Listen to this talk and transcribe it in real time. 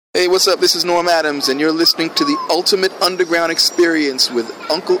what's up? This is Norm Adams, and you're listening to the Ultimate Underground Experience with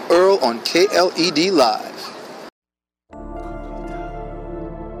Uncle Earl on KLED Live.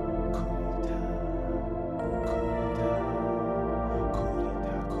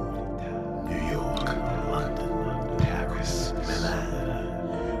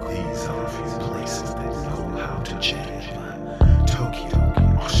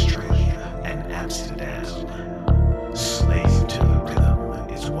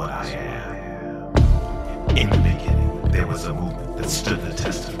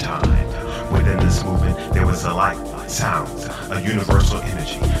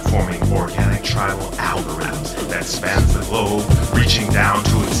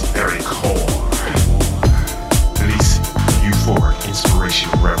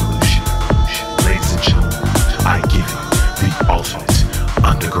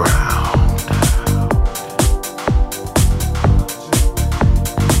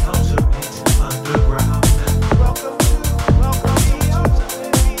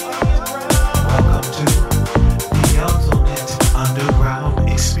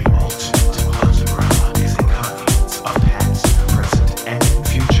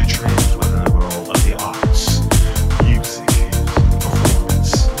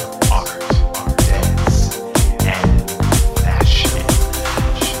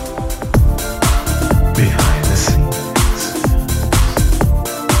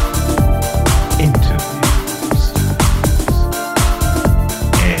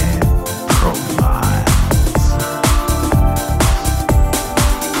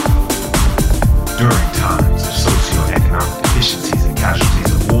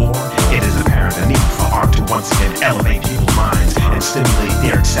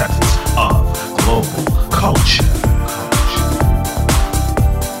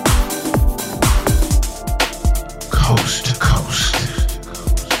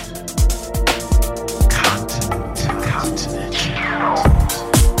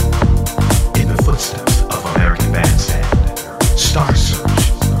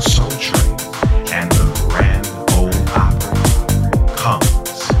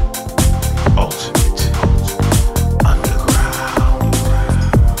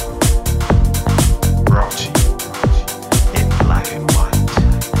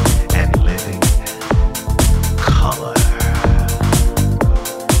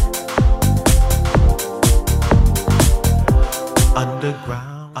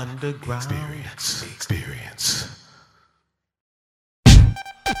 Experience.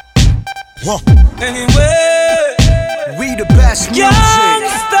 Whoa. Anyway, we the best music.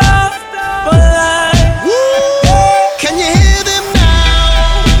 Youngster for life. Woo. Can you hear them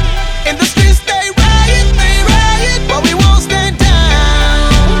now? In the streets they riot, but we won't stand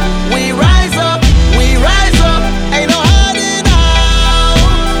down. We rise up, ain't no hiding out.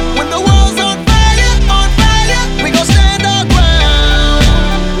 When the world's on fire, we gon' stand our ground.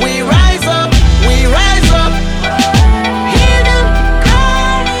 We rise up. Hear them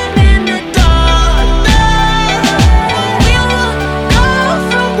calling in the dark. We will go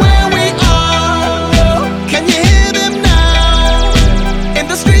from where we are. Can you hear them now? In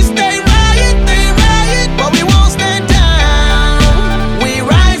the streets they riot, but we won't stand down. We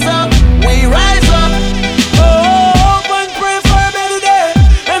rise up. Oh, hope and pray for a better day,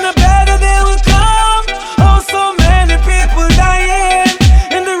 and a better day will come. Oh, so many people dying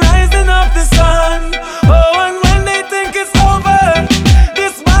in the rising of the sun. Oh, and when they think it's over,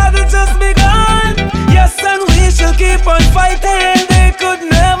 this battle just begun. Yes, and we shall keep on fighting. They could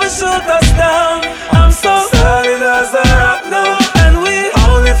never shoot us down. I'm so solid as a rock now, and we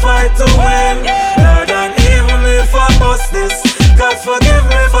only fight to win. Lord, and even if I bust this, God forgive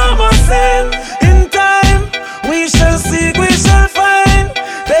me for my sin. In time, we shall seek, we shall find.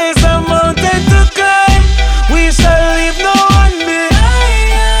 There's a mountain to climb. We shall leave no one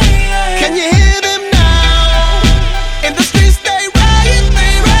behind. Can you hear them now? In the streets they riot,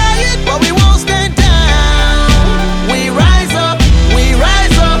 but we won't stand down. We rise up,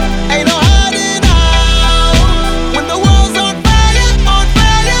 ain't no hiding out. When the world's on fire,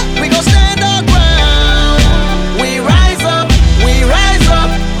 we gon' stand our ground. We rise up.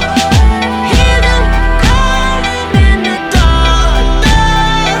 Hear them calling in the dark.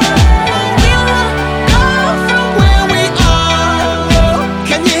 We will go from where we are.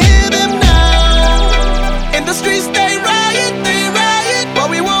 Can you hear them now? In the streets they riot, but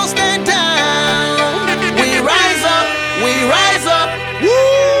we won't stand down. We rise up. Woo!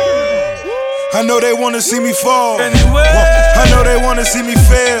 I know they wanna see me fall. Anyway. I know they wanna see me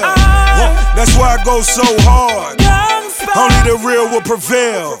fail. That's why I go so hard. Only the real will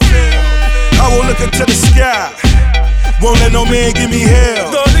prevail. I will look into the sky. Won't let no man give me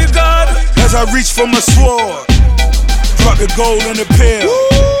hell. Only God I reach for my sword. Drop the gold in the pill.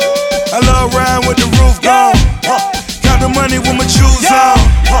 I love riding with the roof gone. Count the money with my shoes on.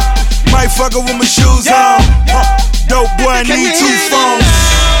 Might fuck her with my shoes on. Dope boy, need 2 phones.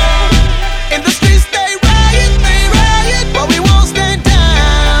 In the streets they riot, but we won't stand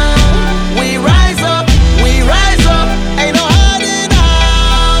down. We rise up, ain't no hiding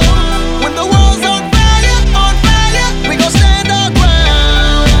out. When the world's on fire, we gon' stand our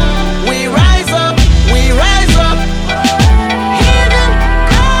ground. We rise up. Hear them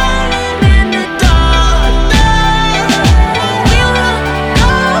calling in the dark. We will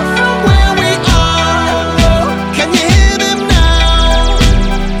go from where we are. Can you hear them now?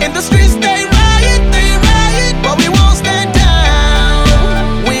 In the streets they riot, but we won't stand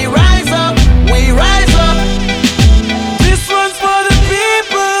down. We rise up. This one's for the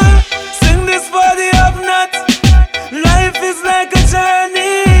people. Sing this for the up-nuts. Life is like a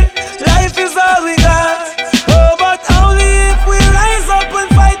journey. Life is all we got. Oh, but only if we rise up and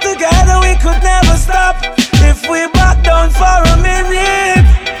fight together, we could never stop. If we back down for a minute,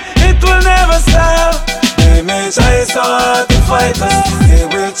 it will never stop. They may try so hard to fight us. They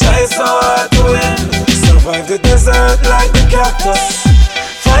will try so hard to win. Survive the desert like the cactus.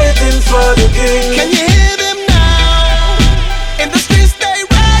 Fighting for the king. Can you hear them now? In the streets they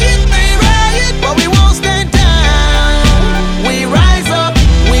riot, but we won't stand down. We rise up,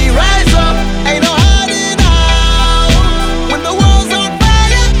 ain't no hiding out. When the world's on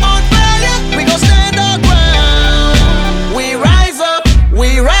fire, we gon' stand our ground. We rise up.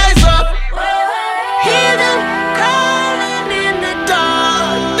 Hear them calling in the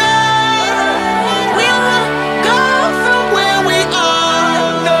dark. We will go from where we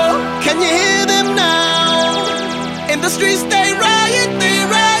are. Can you hear them now? In the streets they riot,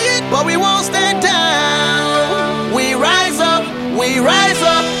 but we won't stand down. We rise up. We rise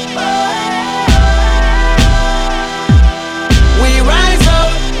up. We rise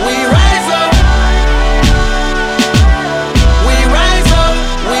up. We rise up. We rise up.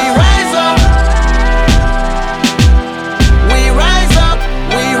 We rise up. We rise up.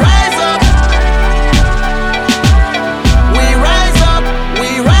 We rise up. We rise up. We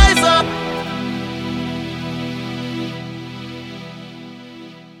rise up.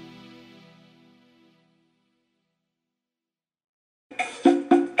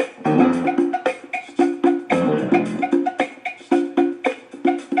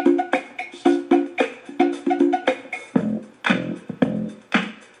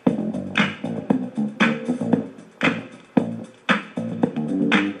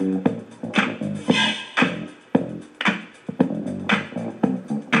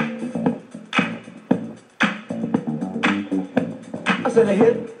 I said the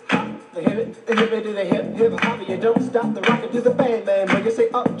hip hop, the hip to the hip hop. You don't stop the rocket to the bang bang. When you say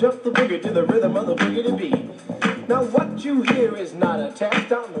up, jump the boogie to the rhythm of the boogie to beat. Now what you hear is not a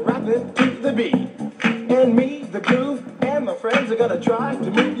test. I'm rapping to the beat. And me, the groove, and my friends are gonna try to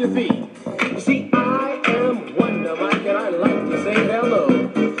move your feet. You see, I am Wonder Mike, and I like to say hello.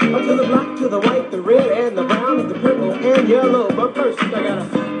 Up to the black, to the white, the red, and the brown, the purple, and yellow. But first, I gotta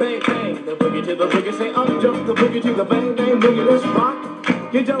bang bang the boogie to the boogie. Say up, jump the boogie to the bang bang boogie. Let's rock.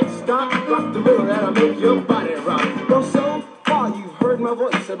 You don't stop, rock the rhythm that'll make your body rock. Well, so far you've heard my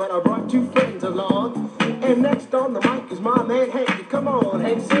voice, but I brought 2 friends along. And next on the mic is my man Hank. Come on,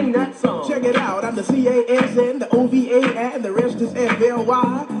 Hank, sing that song. Check it out, I'm the CASN, the OVA, and the rest is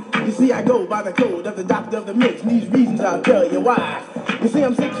FLY. You see, I go by the code of the doctor of the mix, and these reasons I'll tell you why. You see,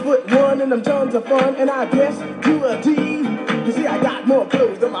 I'm 6'1", and I'm tons of fun, and I dress to a T. You see, I got more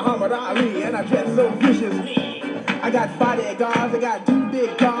clothes than Muhammad Ali, and I dress so viciously. I got bodyguards, I got 2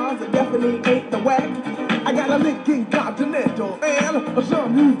 big cars, I definitely ain't the whack. I got a Lincoln Continental and a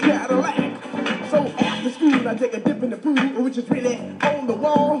some new Cadillac. So after school, I take a dip in the pool, which is really on the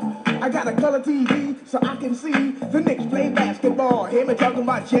wall. I got a color TV so I can see the Knicks play basketball. Hear me talking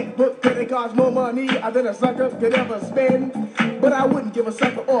about checkbook, cause it costs more money than a sucker could ever spend. But I wouldn't give a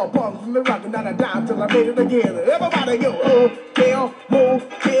sucker or a punk from the rock and not a dime till I made it again. Everybody go, hotel,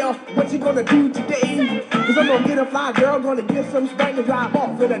 motel, what you gonna do today? Cause I'm gonna get a fly girl, gonna get some spank and drive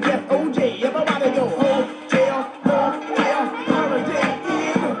off in a death OJ. Everybody go, hotel, motel, holiday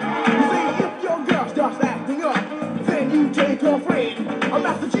inn. You see, if your girl starts acting up, then you take her friend. I'm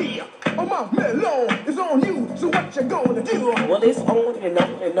Master G, my mellow is on you, so what you gonna do? Well, it's on and on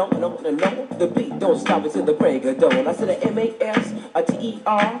and on and on and on. The beat don't stop until the break of dawn. I said a M-A-S, a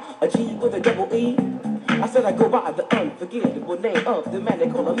T-E-R, a G with a double E. I said I go by the unforgettable name of the man they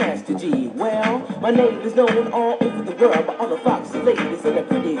call a Master G. Well, my name is known all over the world by all the foxy ladies and the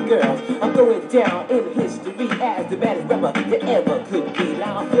pretty girls. I'm going down in history as the baddest rapper that ever could be.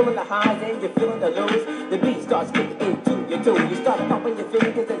 Now I'm feeling the highs and you're feeling the lows. The beat starts kicking into your toes. You start popping your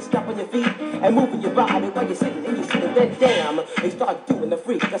fingers and stomping your feet and moving your body while you're sitting and you're sitting. Then damn, they start doing the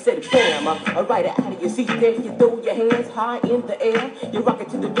freak. I said bam, right out of your seat. Then you throw your hands high in the air. You rock it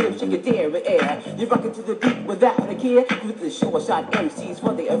to the rhythm, shake your dairy air. You rock it to the beat without a care. With the short shot MCs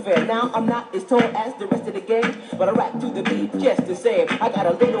for the affair. Now I'm not as tall as the rest of the gang, but I rap to the beat just the same. I got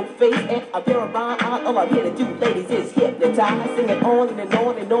a little face and a pair of rhyme eyes. All I'm here to do, ladies, is hypnotize. Sing it on and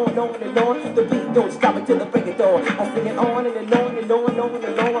on and on and on and on. The beat don't stop until the break of dawn. I sing it on and on and on and on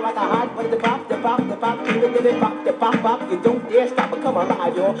and on like a hot butter. The pop, the pop, the pop, the pop, the pop, pop. You don't dare stop or come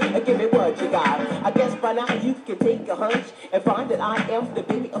alive, y'all, and give me what you got. I guess by now you can take a hunch and find that I am the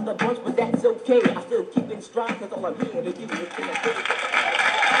baby of the bunch, but that's okay. I still keep it strong because all I'm here to do is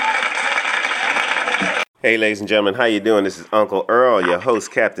Hey, ladies and gentlemen, how you doing? This is Uncle Earl, your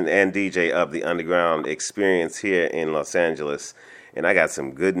host, captain, and DJ of the Underground Experience here in Los Angeles. And I got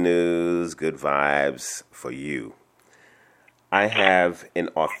some good news, good vibes for you. I have an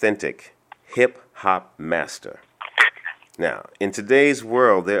authentic hip-hop master. Now, in today's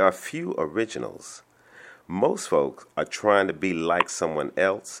world, there are few originals. Most folks are trying to be like someone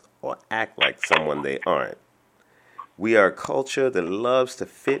else or act like someone they aren't. We are a culture that loves to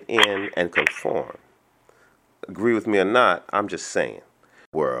fit in and conform. Agree with me or not, I'm just saying.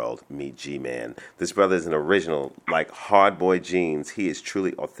 World, meet G-Man. This brother is an original, like Hard Boy Jeans. He is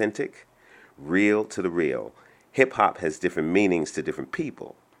truly authentic, real to the real. Hip-hop has different meanings to different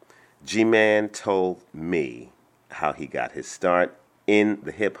people. G-Man told me how he got his start in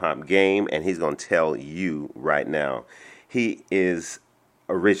the hip-hop game, and he's going to tell you right now. He is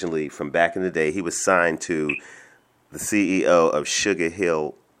originally, from back in the day, he was signed to the CEO of Sugar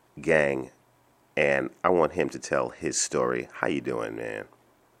Hill Gang, and I want him to tell his story. How you doing, man?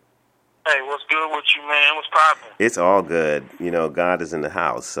 Hey, what's good with you, man? What's poppin'? It's all good. You know, God is in the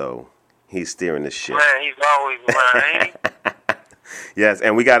house, so he's steering the ship. Man, he's always around, ain't he? Yes,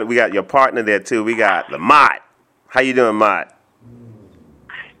 and we got your partner there too. We got Lamont. How you doing, Mott?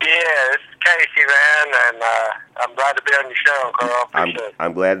 Yeah, it's Casey, man, and I'm glad to be on your show, Carl.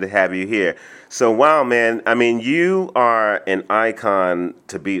 I'm glad to have you here. So, wow, man, I mean, you are an icon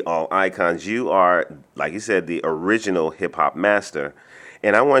to beat all icons. You are, like you said, the original hip-hop master,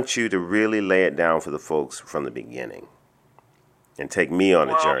 and I want you to really lay it down for the folks from the beginning and take me on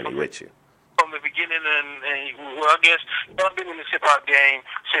a journey with you. From the beginning, well, I guess I've been in the hip-hop game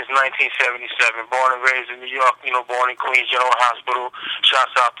since 1977. Born and raised in New York, born in Queens General Hospital.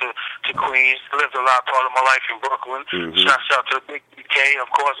 Shouts out to Queens. Lived a lot part of my life in Brooklyn. Mm-hmm. Shouts out to the Big BK, of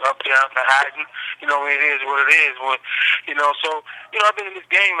course, uptown Manhattan. It is what it is. So, I've been in this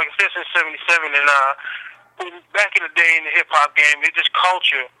game, like I said, since 77. And back in the day in the hip-hop game, this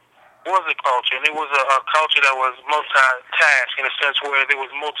culture was a culture, and it was a culture that was multi-task in a sense where there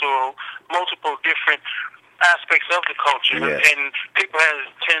was multiple different aspects of the culture, yeah. And people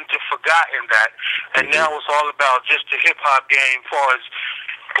tend to forgotten that. And mm-hmm. Now it's all about just the hip-hop game as far as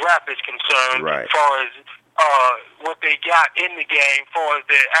rap is concerned, right. As far as what they got in the game, as far as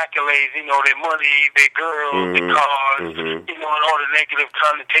their accolades, their money, their girls, mm-hmm. their cars, mm-hmm. And all the negative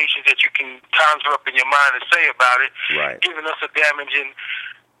connotations that you can conjure up in your mind and say about it, right. Giving us a damaging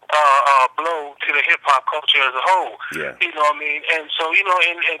blow to the hip-hop culture as a whole. Yeah. You know what I mean? And so,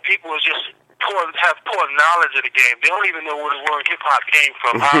 and people is just have poor knowledge of the game. They don't even know where the word hip-hop came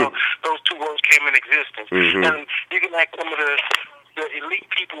from, how those two words came in existence. Mm-hmm. And you can ask some of the elite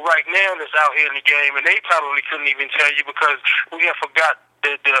people right now that's out here in the game, and they probably couldn't even tell you because we have forgot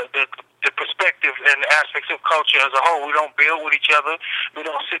the perspective and the aspects of culture as a whole. We don't build with each other. We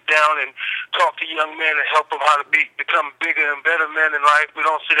don't sit down and talk to young men and help them how to become bigger and better men in life. We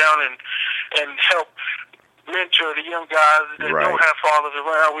don't sit down and help mentor the young guys that right. don't have fathers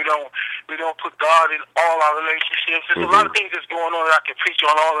around. We don't put God in all our relationships. There's mm-hmm. a lot of things that's going on that I can preach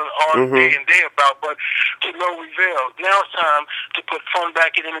on all mm-hmm. day and day about, but to no avail. Now it's time to put fun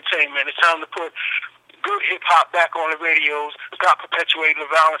back in entertainment. It's time to put good hip-hop back on the radios. Stop perpetuating the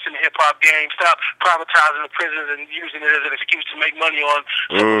violence in the hip-hop game. Stop privatizing the prisons and using it as an excuse to make money on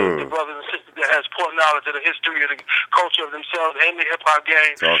some of the brothers and sisters that has poor knowledge of the history of the culture of themselves and the hip-hop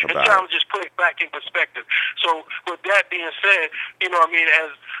game. It's time to just put it back in perspective. So with that being said,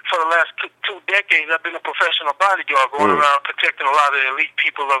 as for the last 2 decades, I've been a professional bodyguard going around protecting a lot of the elite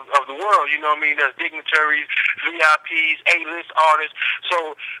people of the world, as dignitaries, VIPs, A-list artists.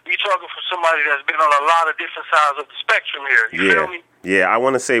 So you're talking for somebody that's been on a lot of different sides of the spectrum here. You feel me? Yeah, I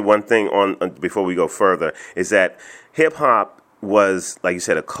want to say one thing before we go further is that hip hop was, like you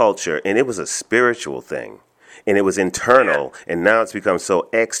said, a culture, and it was a spiritual thing, and it was internal, and now it's become so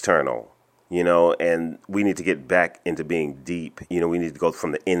external, you know, and we need to get back into being deep. You know, we need to go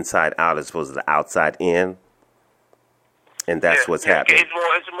from the inside out as opposed to the outside in, and that's what's happening. It's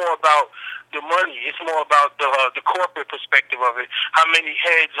more about the money. It's more about the corporate perspective of it. How many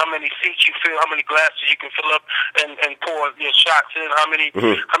heads, how many seats you fill, how many glasses you can fill up and pour your shots in, how many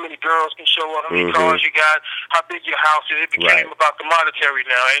girls can show up, how many cars you got, how big your house is. It became about the monetary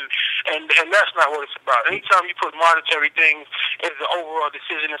now, and that's not what it's about. Anytime you put monetary things as the overall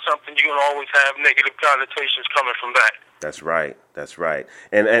decision of something, you're gonna always have negative connotations coming from that. That's right. That's right.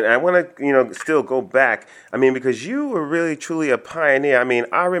 And I want to, you know, still go back. I mean, because you were really, truly a pioneer. I mean,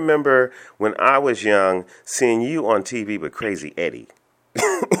 I remember when I was young seeing you on TV with Crazy Eddie. yeah.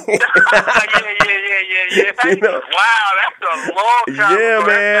 You know? Wow, that's a long time ago.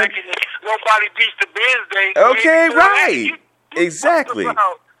 Man. Back in the Nobody Beats the Biz days. Okay, right. Exactly.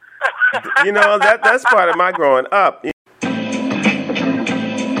 You know, that's part of my growing up.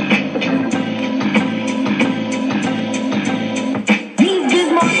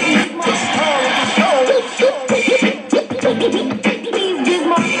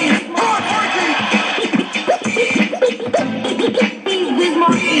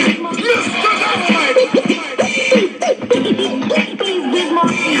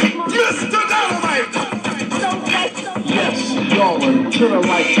 Yes, y'all are killer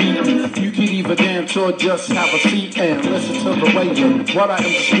like me. You can either dance or just have a seat and listen to the radio. What I am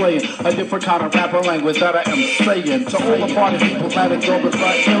displaying, a different kind of rapper language that I am saying. To all the party people that enjoy with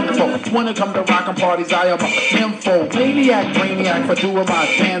my info. When it come to rockin' parties, I am a nympho. Maniac, brainiac for doing my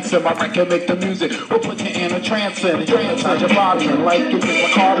dancing. My record make the music will put you in a trance and inside your body. And like you with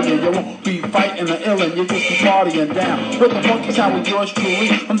my cardigan, you won't be fighting the illin', you just be partying down. With the funky sound with yours truly,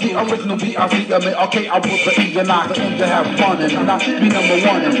 I'm the original B.I.C. Okay, I will the E, you're not the end to have fun and not be number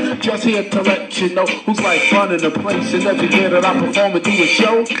one. And just here to let you know who's like running the place. And every year that I perform and do a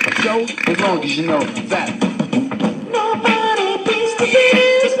show, as long as you know that nobody beats the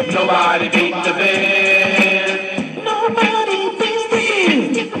biz. Nobody beats the biz. Nobody beats the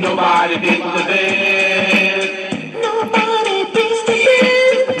biz. Nobody beats the biz. Nobody beats the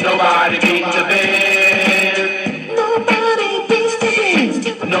biz. Nobody beats the biz. Nobody beats the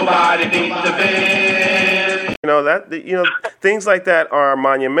biz. Nobody beats the biz. You know, things like that are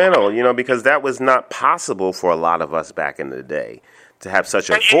monumental, you know, because that was not possible for a lot of us back in the day to have such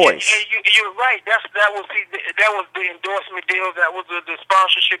a voice. And you're right. That was the endorsement deal. That was the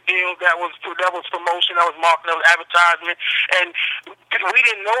sponsorship deal. That was promotion. That was marketing. That was advertisement. And we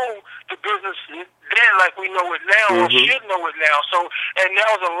didn't know the business then like we know it now, or should know it now. So, and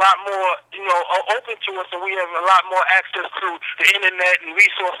that was a lot more, you know, open to us, and we have a lot more access to the internet and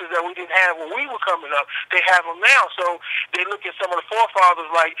resources that we didn't have when we were coming up. They have them now. So they look at some of the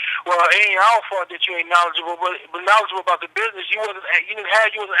forefathers like, well, it ain't our fault that you ain't knowledgeable, but knowledgeable about the business. You wasn't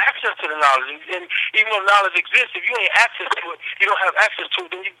access to the knowledge, and even though knowledge exists, if you ain't access to it, you don't have access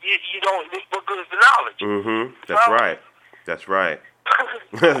to it, then you don't. What good is the knowledge? That's right. That's right.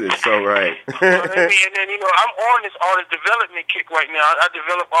 It's so right. And then, you know, I'm on this artist development kick right now. I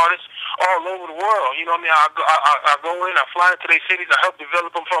develop artists all over the world. You know what I mean? I go in, I fly into their cities, I help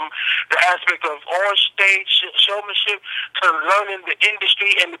develop them from the aspect of on stage showmanship to learning the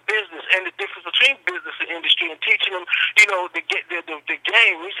industry and the business and the difference between business and industry, and teaching them, you know, the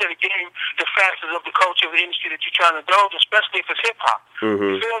game. We say the game, the facets of the culture of the industry that you're trying to indulge, especially if it's hip hop.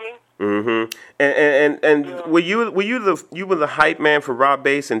 You feel me? And were you the hype man for Rob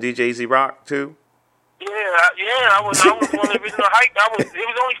Bass and DJ Easy Rock too? Yeah, I was one of the original hype. It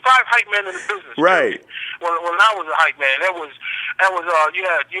was only 5 hype men in the business. Right. When I was a hype man, that was you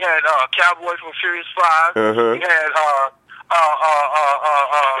had Cowboy from Furious 5. You had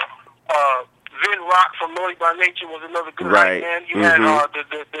Vin Rock from Naughty by Nature was another good hype man. You had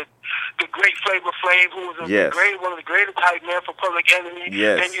the great Flavor Flav, who was one of the greatest hype men for Public Enemy.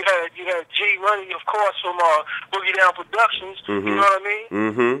 Yes. Then you had G Money, of course, from Boogie Down Productions. You know what I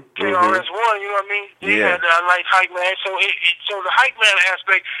mean? KRS-One, you know what I mean? He had a nice hype man. So so the hype man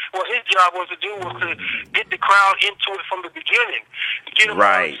aspect, what his job was to do was to get the crowd into it from the beginning, get them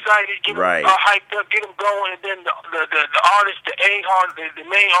excited, get them hyped up, get them going, and then the artist, the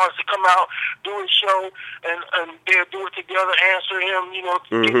main artist, to come out, do his show, and they'll do it together, answer him, you know,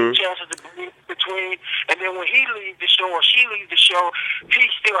 give him chances to be between, and then when he leaves the show or she leaves the show, he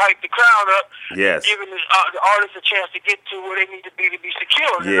still hype the crowd up, giving the artist a chance to get to where they need to be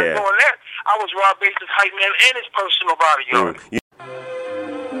secure. And doing that, I was Rob Bass's hype man and his personal bodyguard.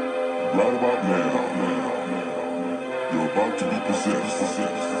 Right about now, you're about to be presented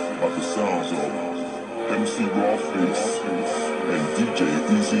and DJ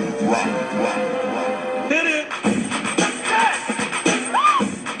Easy Rock. Hit it.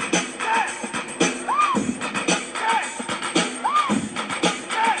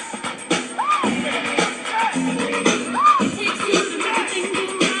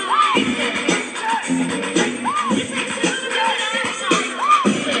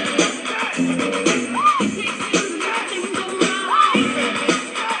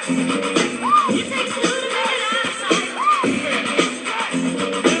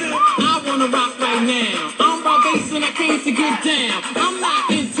 I'm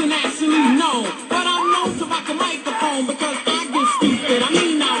not internationally known, but I'm known to rock a microphone because I get stupid. I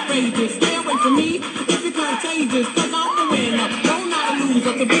mean outrageous. Stay away from me if you're contagious, cause I'm the winner. Don't not a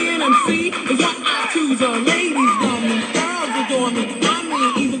loser. To be an MC is what I choose. Ladies love me, girls adore me. I mean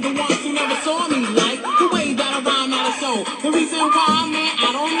even the ones who never saw me like the way that I rhyme at a show. The reason why, man,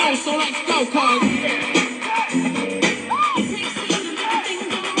 I don't know. So let's go, cause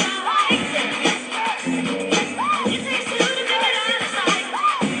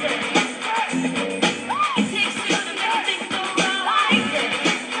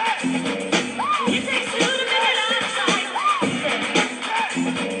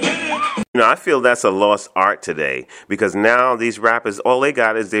I feel that's a lost art today because now these rappers, all they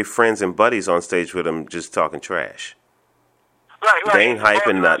got is their friends and buddies on stage with them just talking trash. Right. They ain't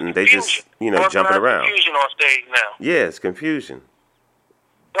hyping nothing. They just, jumping around. Confusion on stage now. Yeah, it's confusion.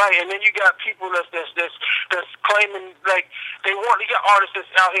 Right, and then you got people that's claiming like you got artists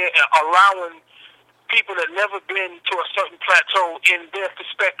that's out here allowing people that never been to a certain plateau in their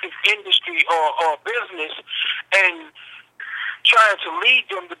respective industry or business and trying to lead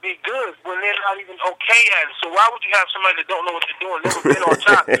them to be good when they're not even okay at it. So why would you have somebody that don't know what they're doing, never been on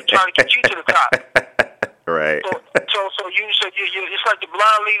top, trying to get you to the top? Right. So you it's like the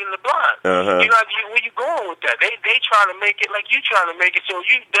blind leading the blind. Where you going with that? They trying to make it like you trying to make it. So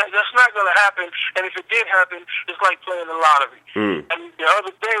that's not going to happen. And if it did happen, it's like playing the lottery. And the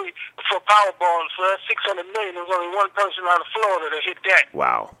other day for Powerball, for that $600 million, there was only one person out of Florida that hit that.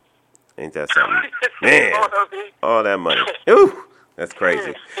 Wow. Ain't that something? Man, all that money. Ooh, that's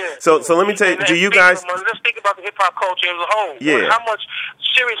crazy. Yeah. So let me tell you, do you guys... Let's think about the hip-hop culture as a whole. Yeah. How much,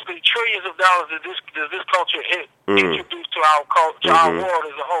 seriously, trillions of dollars does this culture introduce to our culture, to our world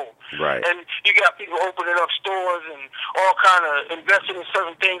as a whole? Right. And you got people opening up stores and all kind of investing in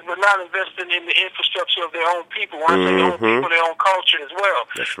certain things, but not investing in the infrastructure of their own people. When I say their own people, their own culture as well.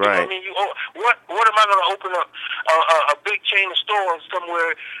 That's right. You know what I mean? What am I going to open up a big chain of stores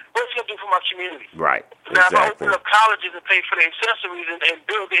somewhere? What's it going to do for my community? Right. Now, exactly. if I open up colleges and pay for the accessories and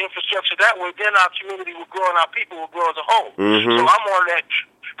build the infrastructure that way, then our community will grow and our people will grow as a whole. So I'm on that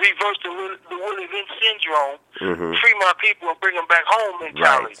reverse the Willie Lynch syndrome, free my people and bring them back home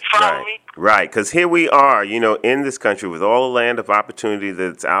mentality. Follow me? Right, because here we are, in this country with all the land of opportunity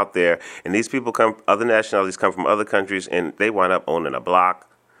that's out there, and these people other nationalities come from other countries, and they wind up owning a block,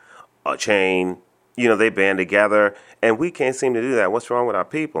 a chain. They band together, and we can't seem to do that. What's wrong with our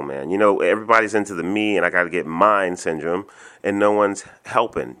people, man? Everybody's into the me, and I got to get mine syndrome, and no one's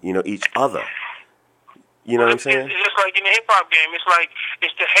helping, each other. You know what I'm saying? It's just like in the hip-hop game. It's like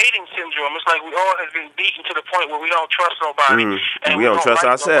it's the hating syndrome. It's like we all have been beaten to the point where we don't trust nobody. And we don't trust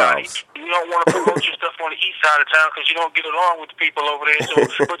ourselves. Nobody. You don't want to promote your stuff on the east side of town because you don't get along with the people over there. So,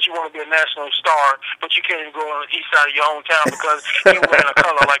 but you want to be a national star, but you can't even go on the east side of your own town because you're wearing a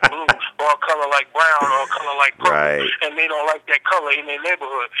color like blue or a color like brown or a color like purple. And they don't like that color in their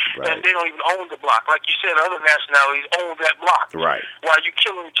neighborhood. And they don't even own the block. Like you said, other nationalities own that block. Right. While you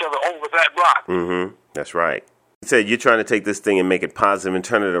killing each other over that block. That's right. You said you're trying to take this thing and make it positive and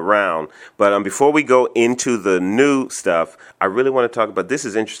turn it around. But before we go into the new stuff, I really want to talk about, this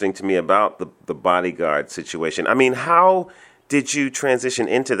is interesting to me about the bodyguard situation. I mean, how did you transition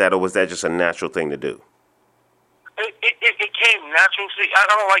into that, or was that just a natural thing to do? It came natural. See, I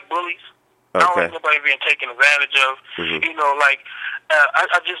don't like bullies. I don't like nobody being taken advantage of.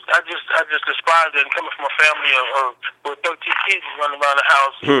 I just despise it. And coming from a family of with 13 kids running around the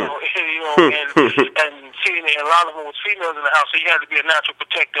house, and seeing it, and a lot of them was females in the house, so you had to be a natural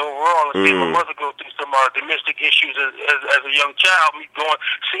protector overall. And seeing my mother go through some domestic issues as a young child,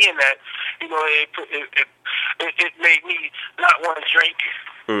 seeing that, it made me not want to drink.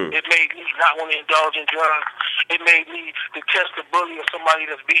 It made me not want to indulge in drugs. It made me detest the bully or somebody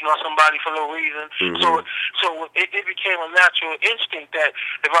that's beating on somebody for no reason. So it became a natural instinct that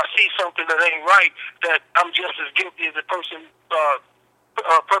if I see something that ain't right, that I'm just as guilty as the person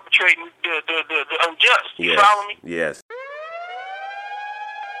perpetrating the unjust. You follow me? Yes.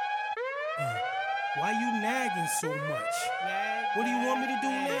 Why you nagging so much? What do you want me to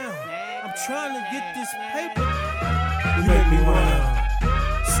do now? I'm trying to get this paper. You make me wanna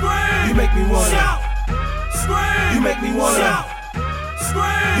scream. You make me wanna shout. Scream. You make me wanna shout.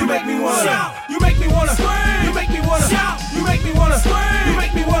 Scream. You make me wanna shout. You make me wanna scream. You make me wanna shout. You make me wanna scream. You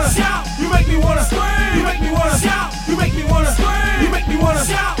make me wanna shout. You make me wanna scream. You make me wanna shout. You make me wanna scream. You make me wanna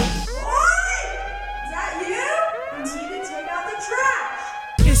shout. Is that you? I need to take out the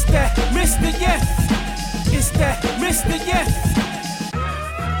trash. It's that Mr. Yes. It's that Mr. Yes.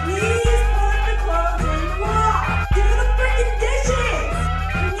 Please put the clothes in the wall. Do the freaking dishes.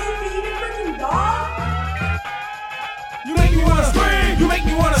 Can you feed a freaking dog? You make me wanna scream. You make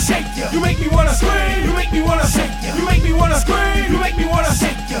me wanna shake ya. You make me wanna scream. You make me wanna shake ya. You make me wanna scream. You make me wanna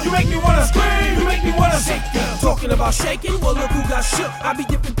shake ya. You make me wanna scream. You make me wanna shake ya. Talking about shaking, well look who got shook. I be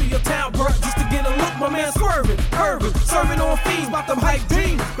dipping through your town, bruh, just to get a look. My man swerving, curving, serving on fiends, about them hype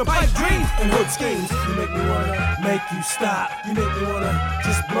dreams, the pipe dreams and hood schemes. You make me wanna make you stop. You make me wanna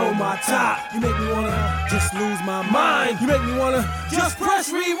just blow my top. You make me wanna just lose my mind. You make me wanna just press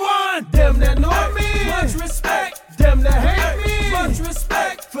rewind. Them that know me, much respect. Them that hate me, much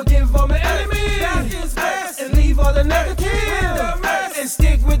respect. Forgive all my enemies, that is best. And leave all the negative and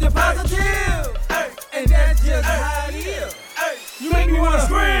stick with the positive. And that's just how it is. You make me wanna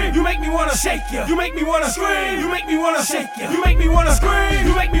scream. You make me wanna shake ya. You make me wanna scream. You make me wanna shake ya. You make me wanna scream.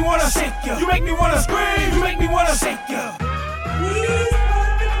 You make me wanna shake ya. You make me wanna scream. You make me wanna shake ya. Please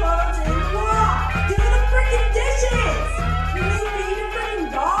put the clothes in the wall. Do the freaking dishes. Can you feed a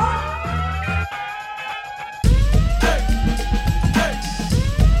freaking dog?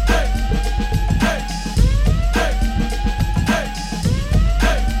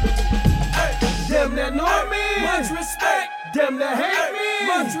 Them that know me, much respect. Them that hate me,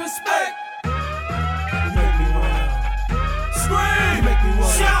 much respect. You make me wanna scream. You make me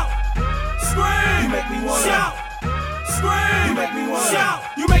wanna shout. Scream. You make me wanna shout. Scream. You make me wanna shout.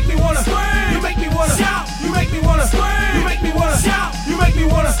 You make me wanna scream. You make me wanna shout. You make me wanna scream. You make me wanna shout. You make me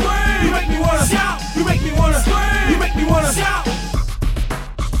wanna scream. You make me wanna shout. You make me wanna scream. You make me wanna shout.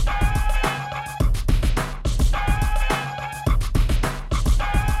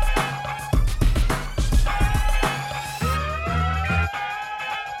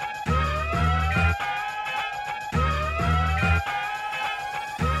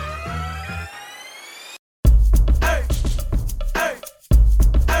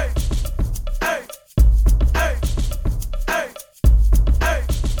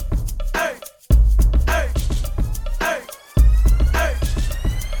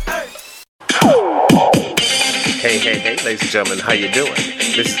 Hey, ladies and gentlemen, how you doing?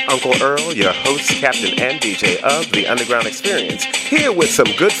 This is Uncle Earl, your host, captain, and DJ of The Underground Experience, here with some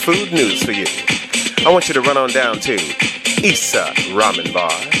good food news for you. I want you to run on down to Issa Ramen Bar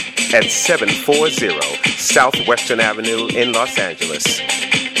at 740 Southwestern Avenue in Los Angeles.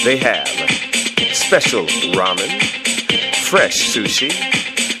 They have special ramen, fresh sushi,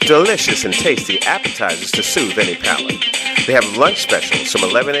 delicious and tasty appetizers to soothe any palate. They have lunch specials from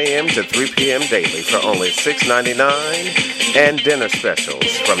 11 a.m. to 3 p.m. daily for only $6.99 and dinner specials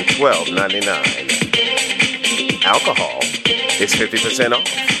from $12.99. Alcohol is 50% off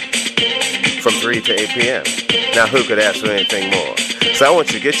from 3 to 8 p.m. Now, who could ask for anything more? So I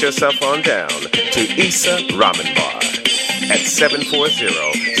want you to get yourself on down to Issa Ramen Bar at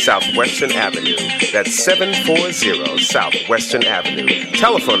 740 Southwestern Avenue. That's 740 Southwestern Avenue.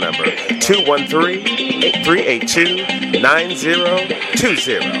 Telephone number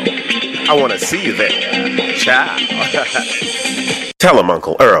 213-382-9020. I want to see you there. Ciao. Tell them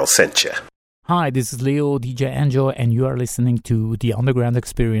Uncle Earl sent you. Hi, this is Leo, DJ Angel, and you are listening to The Underground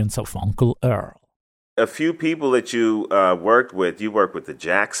Experience of Uncle Earl. A few people that you worked with the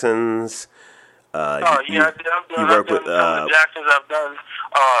Jacksons. I've done the Jacksons. I've done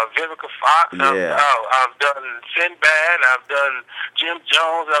Vivica Fox. Yeah. I've done Sinbad. I've done Jim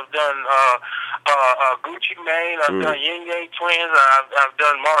Jones. I've done Gucci Mane. I've done Yin Yang Twins. I've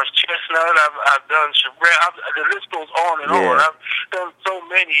done Morris Chestnut. I've done Shabret. The list goes on and on. I've done so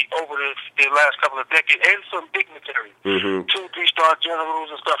many over the last couple of decades, and some dignitaries, 2-3-star generals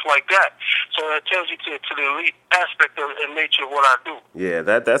and stuff like that. So it tells you to the elite aspect of and nature of what I do. Yeah,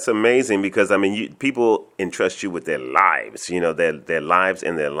 that's amazing because I mean, people entrust you with their lives, their lives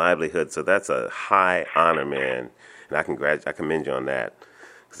and their livelihood. So that's a high honor, man. And I commend you on that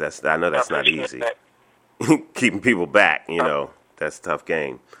because I know that's not easy. Keeping people back, that's a tough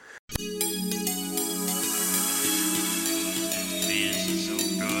game.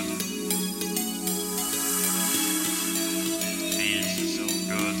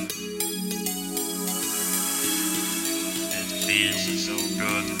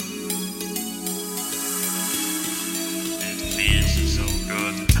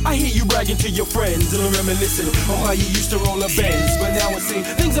 I I hear you bragging to your friends and reminiscing on how you used to roll a Benz. But now it seems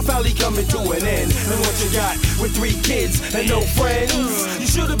things are finally coming to an end. And what you got with 3 kids and no friends, you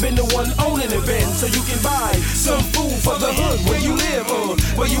should have been the one owning the Benz so you can buy some food for the hood where you live.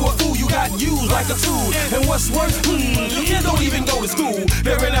 But you a fool, you got used like a tool. And what's worse, your kids don't even go to school.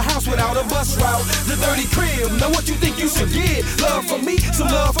 They're in a house without a bus route, the dirty crib. Now what you think you should get? Love from me, some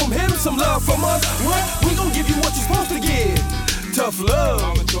love from him, some love from us. What? We gon' give you what you're supposed to give. Tough love.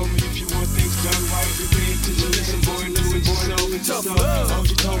 Mama told me if you want things done right, you pay attention, listen, boy, do it, boy, know it tough yourself. love.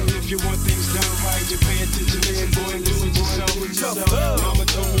 She told me if you want things done right, you pay attention, listen, boy, do it, boy, know it tough yourself. love. Mama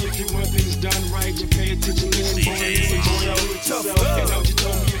told me if you want things done right, you pay attention, listen, boy, do it, boy, know it tough yourself. love. And now she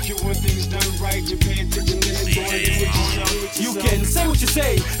told me if you want things done right, you pay attention, listen, boy, do it, boy, know it yourself. You can say what you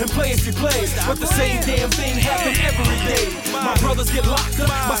say and play if you play, but the same damn thing happens every day. My brothers get locked up,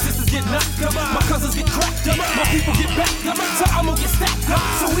 my sisters get knocked up, my cousins get cracked up, my people get backed up, so I'm gonna get stacked up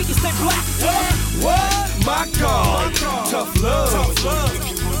so we can stay black. What? My God, tough love. Tough love. If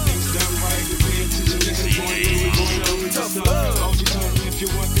you want things done right, you pay attention, listen, boy, do it, boy, know it Tough yourself. love. She told me if you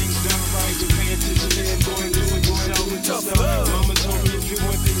want things done right, you pay attention, listen, boy, do it, boy, know it Tough yourself. love. Mama told me if you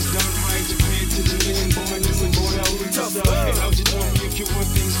want things done right, you pay attention, listen, boy, do it, boy, know it Tough yourself. love. And now she told me if you want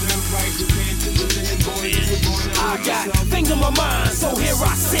things done right, you pay attention, listen, boy, do it, boy, know I it got yourself. things on my mind, so here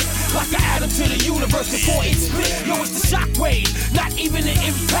I sit, like I add them to the universe before it split. Yo, it's the shockwave, not even the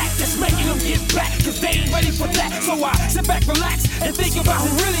impact that's making them get back, cause they ain't ready for that. So I sit back, relax, and think about who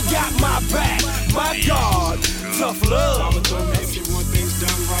really got my back. My God, tough love. Mama told me if you want things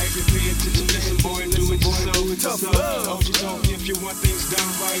done right, you pay attention, listen, boy, do it, boy, know it Tough yourself. love. She told me if you want things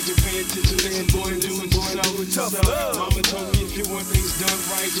done right, you pay attention, listen, boy, do it, boy, know it Tough yourself. love. Mama told me if you want things done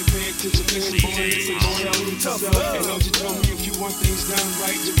right, you pay attention, listen, boy, listen, boy, know it Tough yourself. love. And she told me if you want things done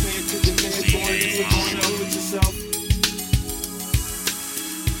right, you pay attention, listen, boy, listen, boy, know it yourself.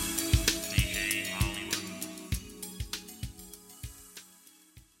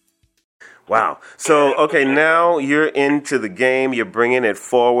 Wow. So, okay, now you're into the game. You're bringing it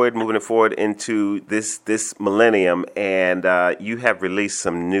forward, moving it forward into this millennium, and you have released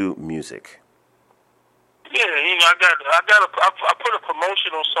some new music. Yeah, you know, I put a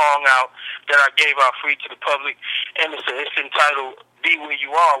promotional song out that I gave out free to the public, and it's entitled "Be Where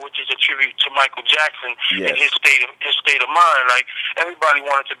You Are," which is a tribute to Michael Jackson and his state of mind. Like, everybody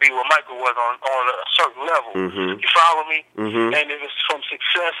wanted to be where Michael was on a certain level. Mm-hmm. You follow me? Mm-hmm. And it was from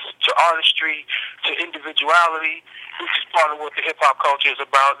success to artistry to individuality, which is part of what the hip hop culture is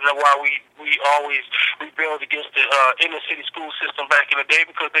about. And why we always rebelled against the inner city school system back in the day,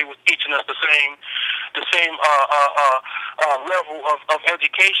 because they was teaching us the same level of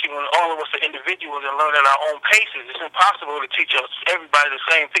education when all of us are individuals and learn at our own paces. It's impossible to teach everybody the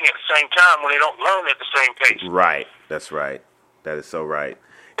same thing at the same time when they don't learn at the same pace. Right. That's right. That is so right.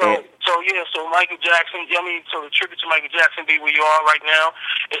 So Michael Jackson, so the tribute to Michael Jackson, Be Where You Are right now.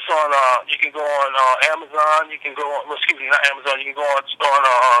 It's on, you can go on Amazon, you can go on, not Amazon, you can go on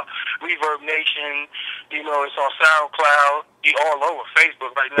Reverb Nation, you know, it's on SoundCloud, all over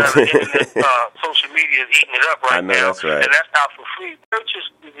Facebook right now. The internet, social media is eating it up right now. That's right. And that's out for free. Purchase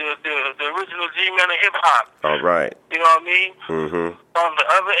the original G-Men of hip-hop. All right. You know what I mean? Mm-hmm. On the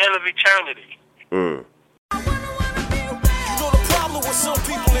other end of eternity. Mm. With some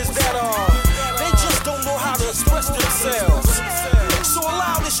people is that they just don't know how to express themselves. So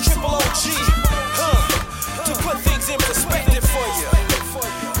allow this triple OG to put things in perspective for you,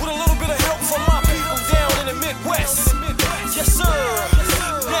 with a little bit of help from my people down in the Midwest. Yes sir,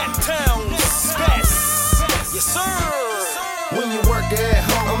 Nat Town's best. Yes sir. When you work at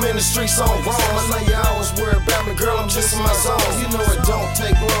home, I'm in the streets on wrong. I know you always worry about me, girl, I'm just in my zone. You know it don't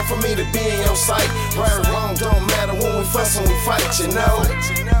take long for me to be in your sight. Right or wrong, don't matter when we fuss and we fight, you know.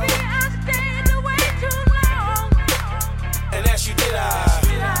 And as you did,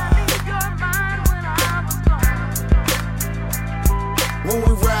 when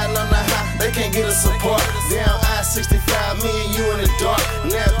we riding on the high, they can't get us apart. Down I-65, me and you in the dark.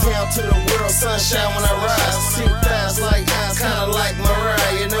 Nap down to the world, sunshine when I rise. See thighs like eyes, kinda like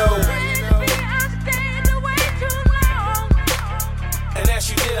Mariah, you know. and as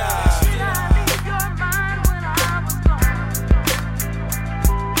you did,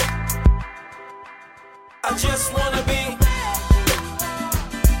 I just wanna be.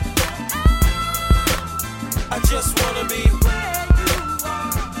 I just wanna be.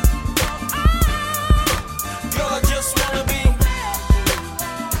 Girl, I just wanna be.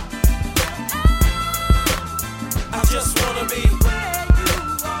 I just wanna be.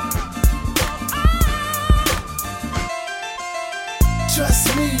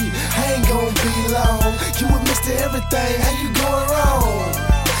 Trust me, I ain't gon' be long. You with Mr. Everything, how you going wrong?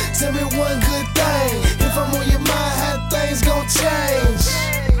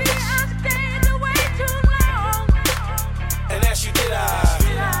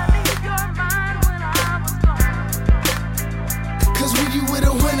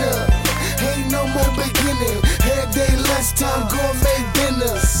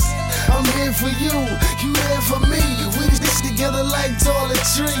 for you, you there for me. We this together like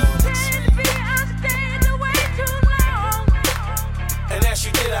toiletry. And as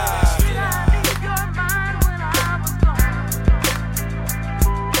you did,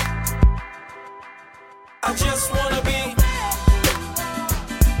 I just wanna be.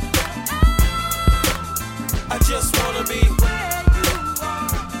 I just wanna be.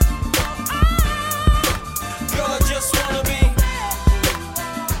 Girl, I just wanna be.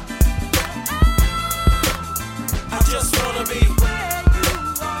 I just wanna be.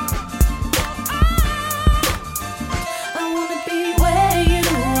 I wanna be where you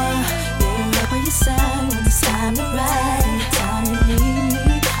are. Yeah, right by your side when it's time to ride. Anytime you need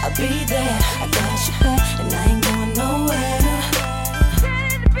me, I'll be there. I got your back and I ain't going nowhere.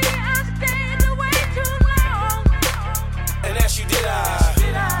 And as you did,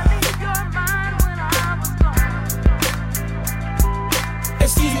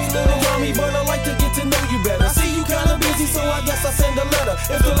 excuse me, little mommy, but I'd like to get to know you better. See, you kinda busy, so I guess I send a letter.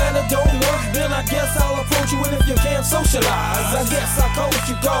 If the letter don't work, then I guess I'll approach you. And if you can't socialize, I guess I'll coach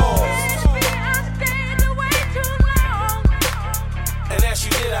you calls. And as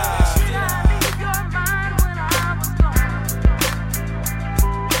you did,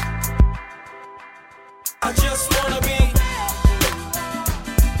 I just wanna be.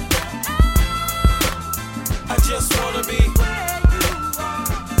 I just wanna be.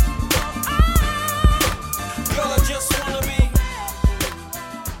 Girl, I just wanna be.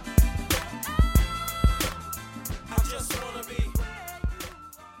 I just wanna be.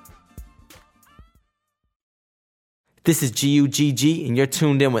 This is GUGG, and you're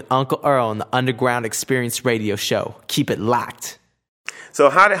tuned in with Uncle Earl on the Underground Experience Radio Show. Keep it locked. So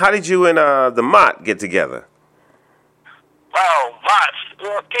how did you and the Mott get together? Oh, Mott.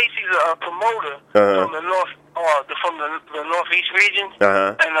 Well, Casey's a promoter from the north, from the northeast region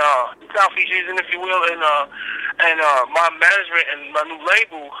and the southeast region, if you will. And my management and my new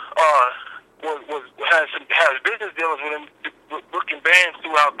label has business dealings with him, booking bands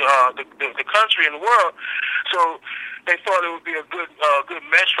throughout the country and the world. So they thought it would be a good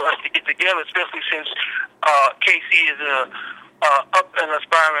mesh for us to get together, especially since Casey is a up and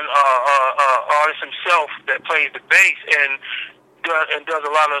aspiring artist himself that plays the bass and does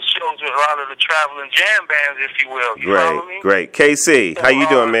a lot of shows with a lot of the traveling jam bands, if you will. You know what I mean? Great. KC, how you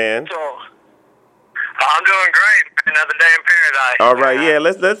doing, man? I'm doing great. Another day in paradise. All right, yeah.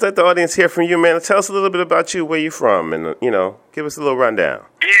 Let's let the audience hear from you, man. Tell us a little bit about you, where you from, and give us a little rundown.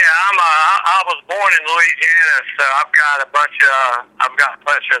 Yeah, I was born in Louisiana, so I've got a bunch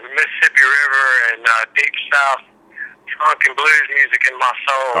of Mississippi River and deep South funk and blues music in my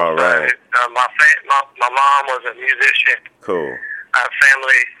soul. All right. My mom was a musician. Cool. I have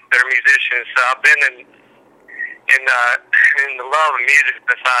family that are musicians, so I've been in the love of music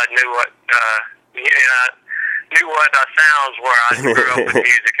since I knew what sounds were. I grew up with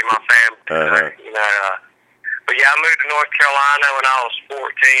music in my family. But yeah, I moved to North Carolina when I was 14.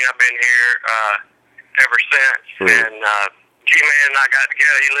 I've been here ever since. And G-Man and I got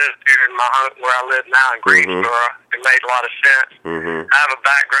together. He lives here in where I live now in Greensboro. It made a lot of sense. I have a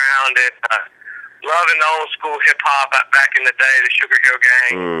background in loving the old school hip hop back in the day, the Sugar Hill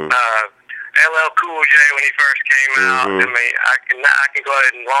Gang. LL Cool J when he first came out. I mean, I can go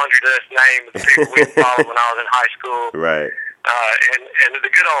ahead and laundry list names of people we followed when I was in high school. Right. And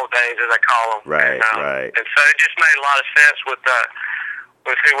the good old days, as I call them. Right. And so it just made a lot of sense with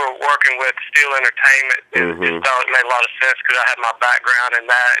who we're working with, Steel Entertainment. Just thought it made a lot of sense because I had my background in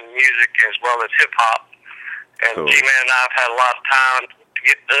that and music as well as hip hop. And Cool. G-Man and I have had a lot of time to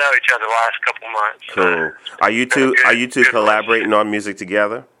get to know each other the last couple months. Cool. Are you two collaborating on music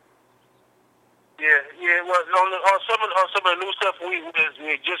together? Yeah. Well, on some of the new stuff, we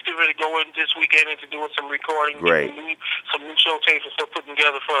just get ready to go in this weekend into doing some recording, Great. some new show tapes and stuff put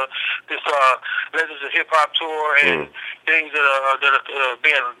together for this Legends of Hip Hop tour and things that are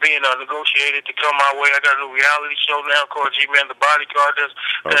being negotiated to come my way. I got a new reality show now called G-Man the Bodyguard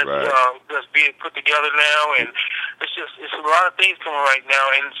that's being put together now, and it's a lot of things coming right now,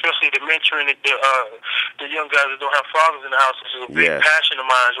 and especially the mentoring the young guys that don't have fathers in the house. This is a big passion of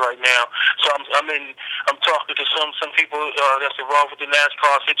mine right now. So I'm talking to some people that's involved with the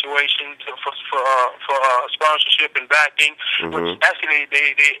NASCAR situation for sponsorship and backing, which actually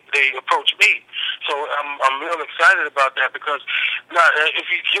they approach me. So I'm real excited about that because if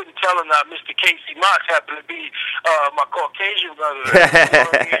you couldn't tell or not, Mr. Casey Mott happened to be my Caucasian brother,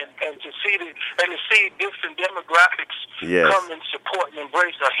 and to see different demographics come and support and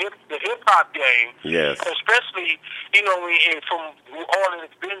embrace the hip hop game, especially from all that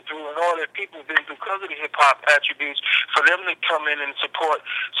it's been through and all that people have been through because of the hip hop attributes, for them to come in and support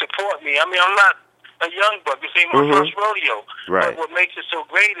me. I mean, I'm not a young buck. This ain't my first rodeo. Right. But what makes it so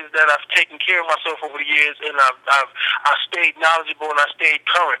great is that I've taken care of myself over the years, and I stayed knowledgeable and I stayed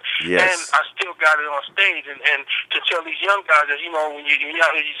current. Yes. And I still got it on stage. And to tell these young guys that, you know, when you're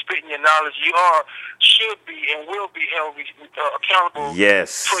out here, you're spitting your knowledge, you should be and will be held accountable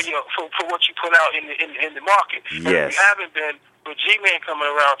Yes. for what you put out in the market. And if Yes. you haven't been, with G-Man coming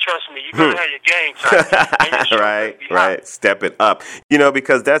around, trust me, you better have your game tight. Right. Step it up. You know,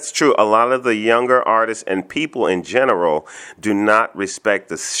 because that's true. A lot of the younger artists and people in general do not respect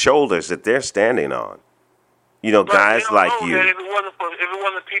the shoulders that they're standing on. You know, guys like you. If it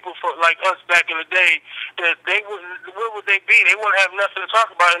wasn't people like us back in the day, that they wouldn't. Where would they be? They wouldn't have nothing to talk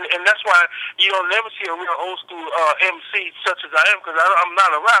about, and that's why you don't never see a real old school MC such as I am, because I'm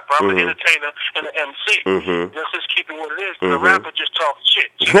not a rapper. I'm an entertainer and an MC. Let's just keep it what it is. Because a rapper just talks shit.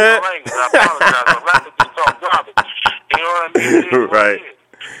 I apologize. A rapper just talks garbage. You know what I mean? Right.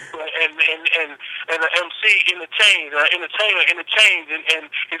 And an MC entertains, and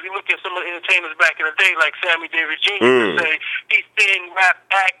if you look at some of the entertainers back in the day, like Sammy Davis Jr., you say he sing, rap,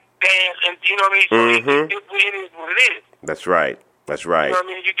 act, dance, and you know what I mean. So it is what it is. That's right. That's right. You know what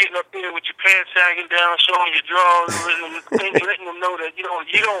I mean? You're getting up there with your pants sagging down, showing your drawers, letting them know that you don't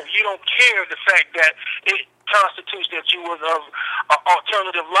care the fact that it constitutes that you was of an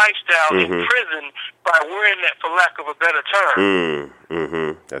alternative lifestyle in prison by wearing that, for lack of a better term.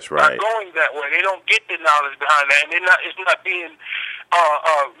 That's right. By going that way, they don't get the knowledge behind that, and it's not being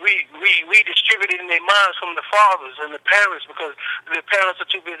redistributed in their minds from the fathers and the parents, because the parents are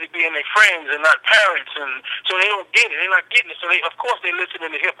too busy being their friends and not parents, and so they don't get it. They're not getting it. So of course they're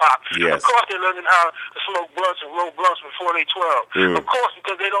listening to hip hop. Yes. Of course they're learning how to smoke blunts and roll blunts before they 12. Of course,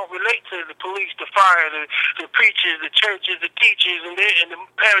 because they don't relate to the police, the fire, the preachers, the churches, the teachers, and the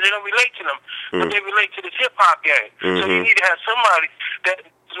parents. They don't relate to them, but they relate to this hip hop game. So you need to have somebody that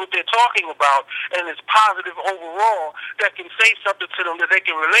is what they're talking about and is positive overall, that can say something to them that they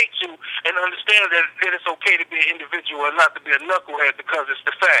can relate to and understand that it's okay to be an individual and not to be a knucklehead because it's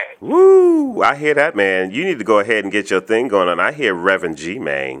the fad. Woo! I hear that, man. You need to go ahead and get your thing going on. I hear Reverend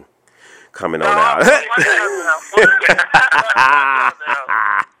G-Man coming on out.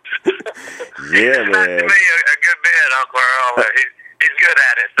 Yeah, man. To me, a good man, Uncle Earl. He's good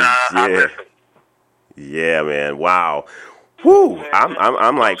at it. I listen. Yeah, man. Wow. Whoo!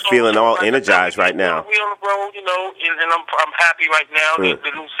 I'm like feeling all energized right now. We on the road, you know, and I'm happy right now. The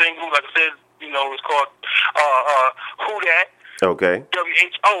new single, like I said, you know, it's called Who Dat. Okay.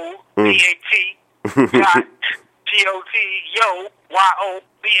 WHODAT. G-O-T, yo,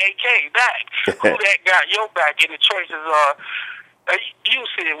 Y-O-B-A-K, back. Who that got your back? And the choices are, you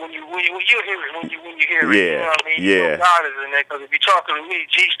see it when you hear it, when you hear it. Yeah, you know what I mean? yeah. You know God is in there, because if you're talking to me,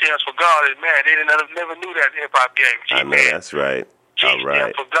 G stands for God, and man, they never knew that in hip-hop game. I know, that's right. G all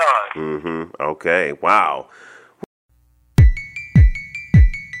right. stands for God. Okay, wow.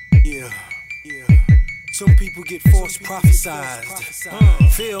 Yeah. Some people get false prophesized.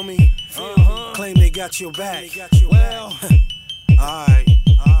 Feel me? Claim they got your back. Well, alright.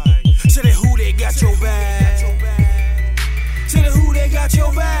 Say that who they got your back. Say that who they got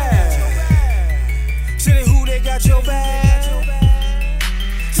your back. Say that who they got your back.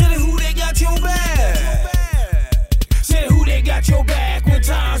 Say that who they got your back. Say that who they got your back when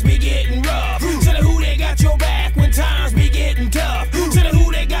times be getting rough. Say that who they got your back when times be getting tough. Say that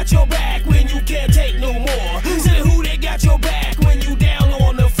who they got your back when you can't take no more. Say that who they got your back when you down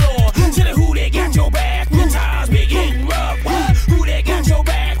on the floor. Say that who they got your back when times be getting rough. Who they got your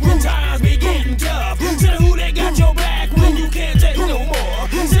back when times be getting tough. Say that who they got your back when you can't take no more.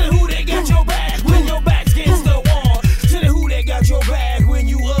 Say that who they got your back when your back's against the wall. Say that who they got your back when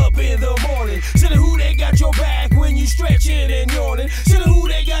you up in the morning. Say that who they got your back when you stretching and yawning. Say that who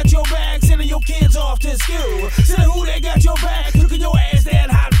they got your back sending your kids off to school. Say that who they got your back cooking your ass that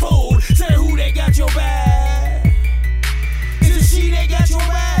hot food. Say that who they got your back. Is it she that got your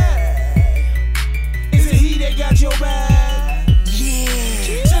back? Is it he that got your back? Yeah.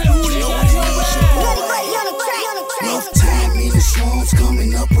 Say that who they got your back. Rough time in the slums,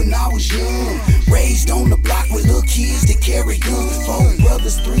 coming up when I was young. Raised on the block with little kids that carry guns. 4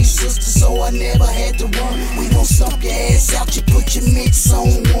 brothers, 3 sisters, so I never had to run. We gon' stomp your ass out, you put your mitts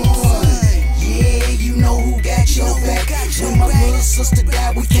on one. Yeah, you know who got your back. When my little sister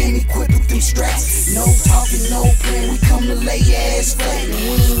died, we came equipped with them straps. No talking, no playing, we come to lay your ass flat. And we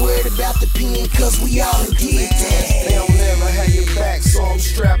ain't worried about the pen, cause we all did that. They don't never have your back, so I'm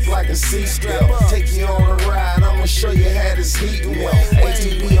strapped like a seatbelt. Take you on a ride, I'ma show you how this heatin' well.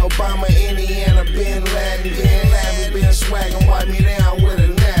 ATV, Obama, Indiana, Bin Laden, been swaggin', wipe me down with a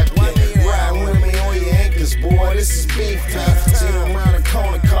napkin.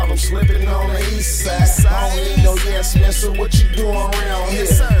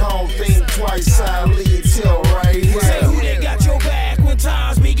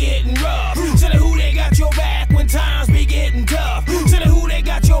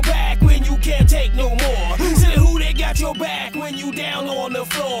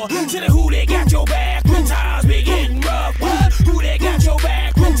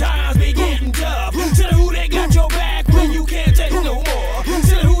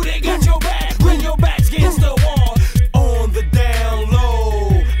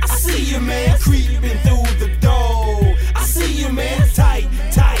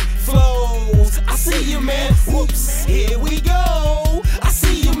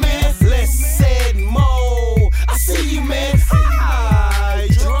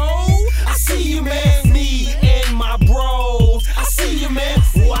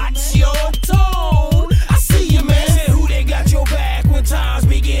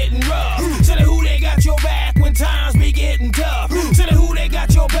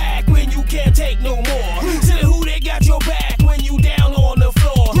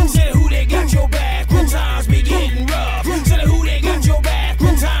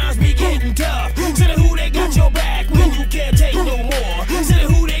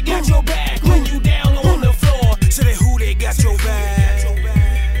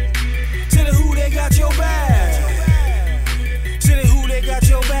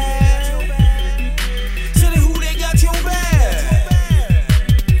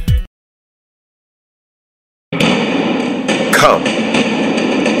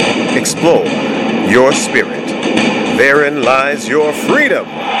 Explore your spirit. Therein lies your freedom.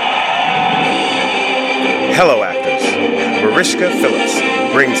 Hello, actors. Mariska Phillips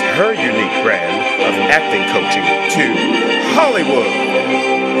brings her unique brand of acting coaching to Hollywood.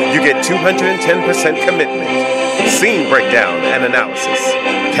 You get 210% commitment, scene breakdown and analysis,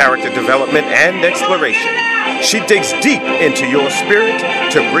 character development and exploration. She digs deep into your spirit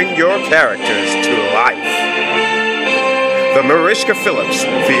to bring your characters to life. The Mariska Phillips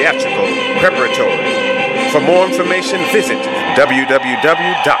Theatrical Preparatory. For more information, visit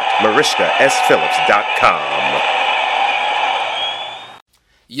www.mariskasphillips.com.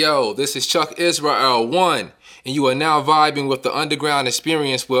 Yo, this is Chuck Israel 1, and you are now vibing with the Underground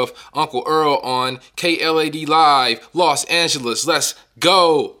Experience with Uncle Earl on KLAD Live, Los Angeles. Let's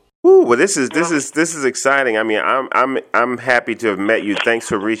go. Ooh, well, this is exciting. I mean, I'm happy to have met you. Thanks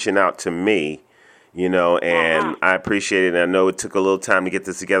for reaching out to me. You know, and I appreciate it. And I know it took a little time to get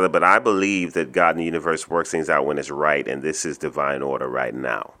this together, but I believe that God and the universe works things out when it's right, and this is divine order right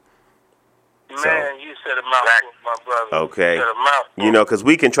now. Man, you said a mouthful, my brother. Okay. You said a mouthful. You know, because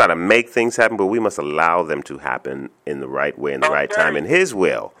we can try to make things happen, but we must allow them to happen in the right way, in the right time, in His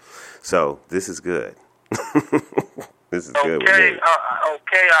will. So this is good. This is good with me.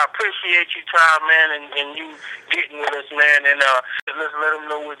 Okay, I appreciate you, time, man, and you getting with us, man, and let's let them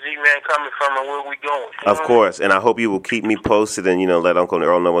know where G-Man coming from and where we going. Of course, and I hope you will keep me posted and, you know, let Uncle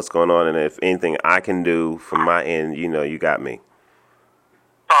Earl know what's going on, and if anything I can do from my end, you know, you got me.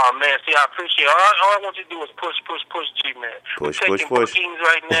 Oh, man, see, I appreciate it. All I want you to do is push G-Man. Push. We're taking bookings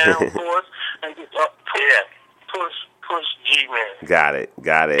right now, of course, and just push G-Man. Got it.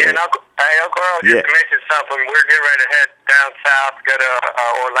 Yeah, Uncle Earl just mentioned something. We're getting ready to head down south, go to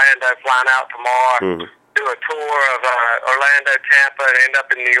Orlando, flying out tomorrow, do a tour of Orlando, Tampa, and end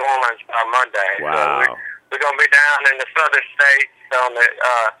up in New Orleans by Monday. Wow. So we're going to be down in the southern states on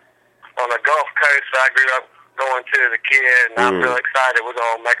the Gulf Coast. So I grew up going to as a kid, and I'm real excited. We're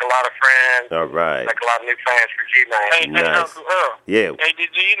going to make a lot of friends. All right. Make a lot of new fans for G-Man. Hey, Uncle Earl. Yeah. Hey, do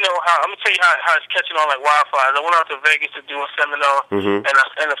you know how? I'm gonna tell you how it's catching on like wildfire. I went out to Vegas to do a seminar, and I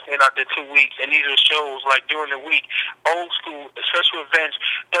ended up staying out there 2 weeks. And these are shows like during the week, old school, special events,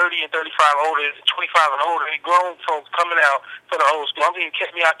 30 and 35 older, 25 and older, grown folks coming out for the old school. I'm gonna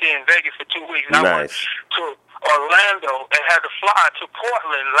catch me out there in Vegas for 2 weeks. And I went to Orlando and had to fly to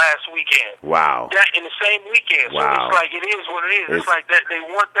Portland last weekend. Wow. That in the same weekend. So it's like it is what it is. It's like that they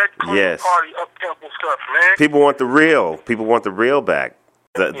want that party up-tempo stuff, man. People want the real. People want the real back.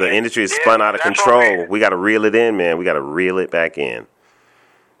 The industry is spun out of control. We got to reel it in, man. We got to reel it back in.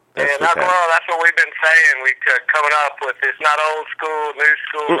 That's that's what we've been saying. We coming up with it's not old school, new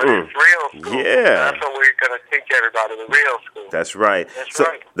school, but it's real school. Yeah. That's what we're going to teach everybody, the real school. That's right.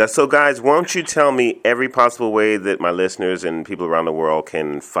 That's So, guys, won't you tell me every possible way that my listeners and people around the world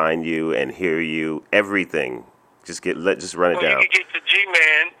can find you and hear you? Everything. Just run it down. You can get to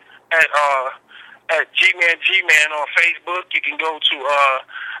G-Man at G-Man on Facebook. You can go to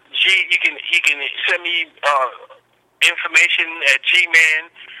you can send me information at G-Man.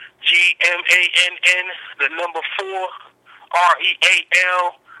 GMANN, the number 4,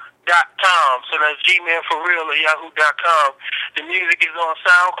 REAL.com. So that's G-Man for real at yahoo.com. The music is on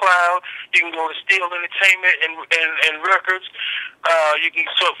SoundCloud. You can go to Steel Entertainment and Records. You can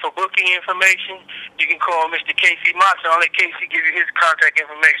search for booking information. You can call Mr. Casey Mott. I'll let Casey give you his contact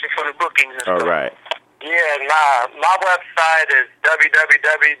information for the bookings and stuff. All right. Yeah, my website is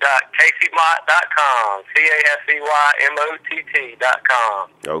www.caseymott.com,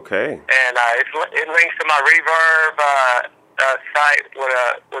 CASEYMOTT.com. Okay. And it links to my Reverb site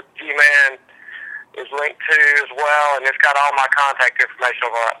with G-Man is linked to as well, and it's got all my contact information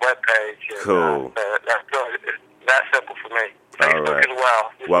on that webpage. Cool. It's that simple for me. Facebook as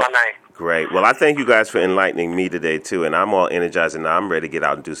well. It's my name. Great. Well, I thank you guys for enlightening me today, too, and I'm all energized, and I'm ready to get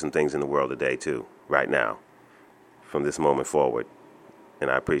out and do some things in the world today, too. Right now, from this moment forward,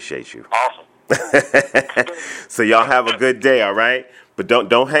 and I appreciate you. Awesome. So y'all have a good day, all right? But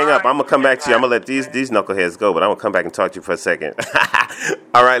don't hang up. I'm gonna come back to you. I'm gonna let these knuckleheads go, but I'm gonna come back and talk to you for a second.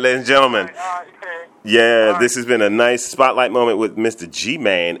 All right, ladies and gentlemen. Yeah, this has been a nice spotlight moment with Mr.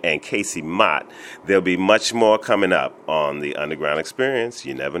 G-Man and Casey Mott. There'll be much more coming up on the Underground Experience.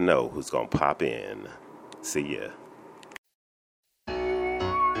 You never know who's gonna pop in. See ya.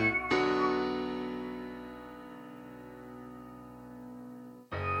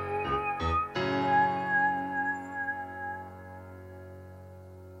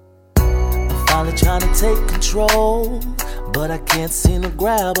 Finally trying to take control, but I can't seem to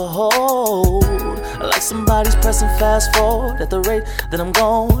grab a hold. Like somebody's pressing fast forward at the rate that I'm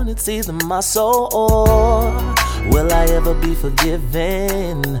going. It's either my soul or will I ever be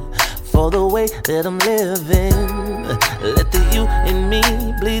forgiven for the way that I'm living. Let the you in me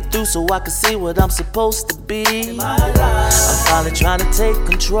bleed through so I can see what I'm supposed to be. I'm finally trying to take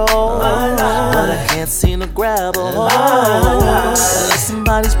control, but I can't seem to grab a hold. Like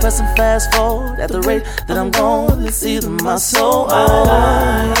somebody's pressing fast forward at the rate that I'm going. It's either my soul.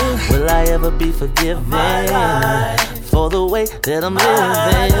 Will I ever be forgiven for the way that I'm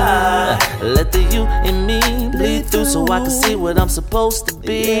living? Let the you in me bleed through so I can see what I'm supposed to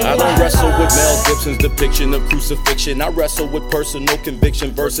be. I don't wrestle with Mel Gibson's depiction of crucifixion. I wrestle with personal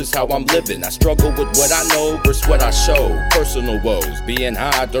conviction versus how I'm living. I struggle with what I know versus what I show. Personal woes, being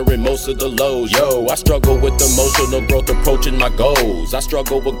high during most of the lows. Yo, I struggle with emotional growth approaching my goals. I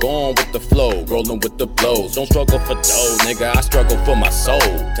struggle with going with the flow, rolling with the blows. Don't struggle for dough, nigga, I struggle for my soul.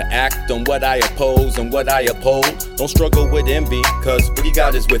 To act on what I oppose and what I uphold. Don't struggle with envy, cause what he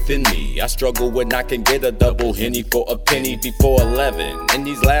got is within me. I struggle when I can get a double Henny for a penny before 11. In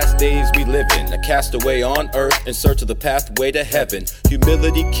these last days we live in, a castaway on earth in search of the pathway to heaven.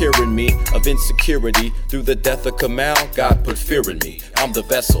 Humility curing me of insecurity. Through the death of Kamal, God put fear in me. I'm the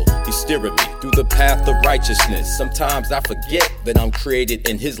vessel, he's steering me through the path of righteousness. Sometimes I forget that I'm created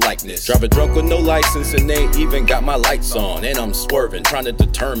in his likeness. Driving drunk with no license and ain't even got my lights on. And I'm swerving, trying to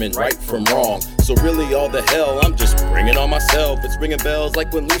determine right from wrong. So really all the hell, I'm just bringing on myself. It's ringing bells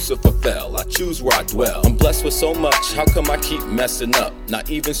like when Lucifer fell. I choose where I dwell. I'm blessed with so much, how come I keep messing up? Not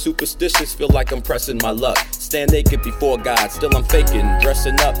even superstitious, feel like I'm pressing my luck. Stand naked before God, still I'm faking.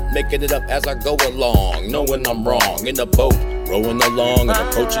 Dressing up, making it up as I go along. Knowing I'm wrong, in a boat, rowing along and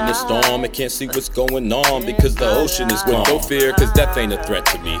approaching the storm. I can't see what's going on because the ocean is gone. No fear, cause death ain't a threat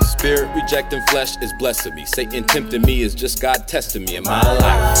to me. Spirit rejecting flesh is blessing me. Satan tempting me is just God testing me in my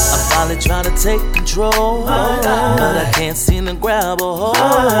life. I'm finally trying to take control, but I can't seem to grab a hold.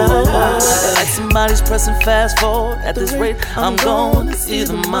 Like somebody's pressing fast forward at this rate I'm going. It's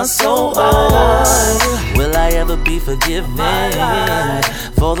either my soul. Will I ever be forgiven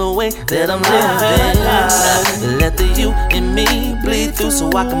for the way that I'm living? Let the you in me bleed through so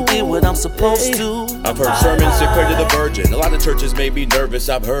I can be what I'm supposed to. I've heard sermons declare to the virgin. A lot of churches may be nervous.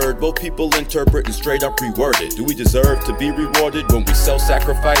 I've heard both people interpret and straight up reword it. Do we deserve to be rewarded when we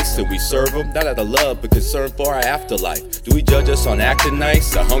self-sacrifice and we serve them? Not out of love, but concern for our afterlife. Do we judge us on acting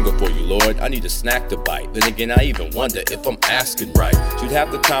nice? I hunger for you, Lord. I need a snack to bite. Then again, I even wonder if I'm asking right. Should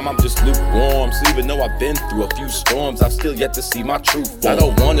have the time I'm just lukewarm. So even though I've been through a few storms, I've still yet to see my true form. I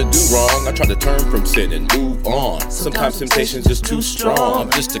don't want to do wrong. I try to turn from sin and move on. Sometimes temptation's just too strong. I'm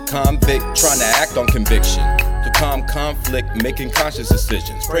just a convict trying to act on conviction. To calm conflict, making conscious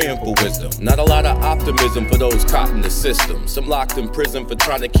decisions, praying for wisdom. Not a lot of optimism for those caught in the system. Some locked in prison for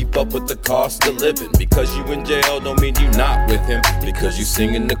trying to keep up with the cost of living. Because you in jail don't mean you not with him. Because you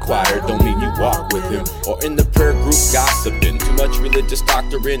sing in the choir don't mean you walk with him. Or in the prayer group gossiping. Too much religious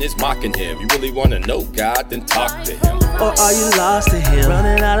doctrine is mocking him. You really want to know God, then talk to him. Or are you lost to him,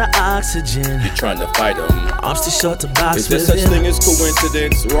 running out of oxygen? You're trying to fight him. I'm still short to box with him. Is there such thing as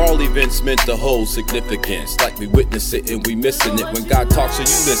coincidence? Or all events meant to hold significance? Like we witness it and we missing it. When God talks, are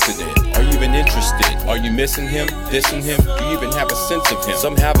you listening? Are you even interested? Are you missing him? Dissing him? Do you even have a sense of him?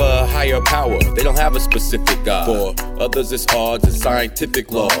 Some have a higher power. They don't have a specific God. For others it's odds and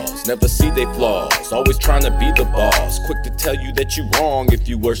scientific laws. Never see they flaws. Always trying to be the boss. Quick to tell you that you wrong if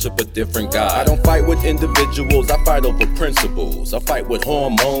you worship a different God. I don't fight with individuals. I fight over principles. I fight with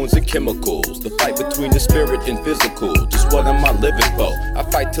hormones and chemicals. The fight between the spirit and physical. Just what am I living for? I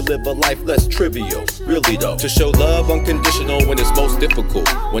fight to live a life less trivial. Really though. To show love unconditional when it's most difficult.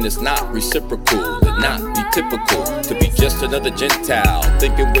 When it's not reciprocal and not be typical. To be just another Gentile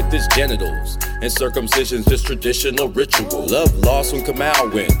thinking with his genitals. And circumcision's just traditional ritual. Love lost when Kamal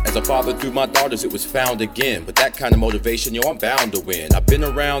went. As a father through my daughters it was found again. But that kind of motivation, yo, I'm bound to win. I've been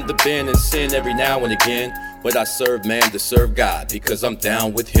around the bend and sin every now and again. But I serve man to serve God because I'm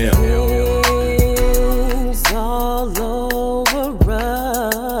down with him. Things all over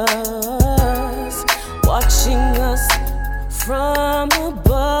us, watching us from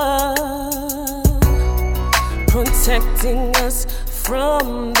above, protecting us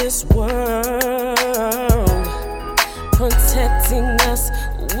from this world, protecting us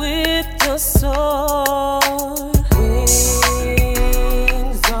with your sword.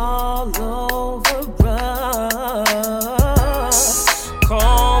 Wings all over us,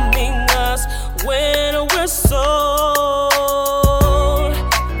 calming us when we're sore,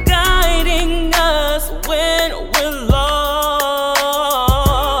 guiding us when we're lost,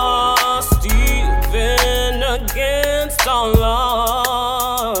 even against all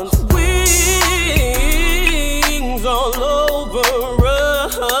odds. Wings all over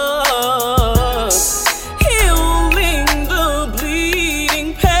us, healing the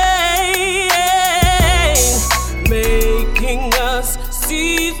bleeding pain.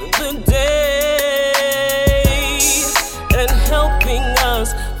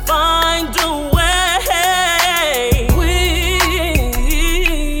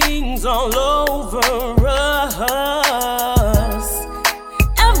 all over us.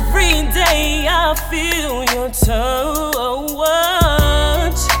 Every day I feel your touch,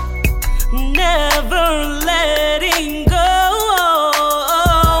 never letting go.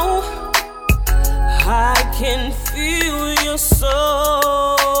 I can feel your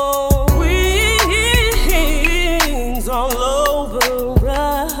soul wings all over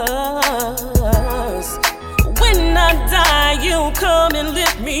us. When I die, you come and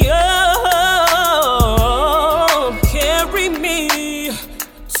lift me up, carry me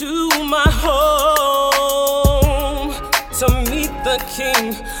to my home to meet the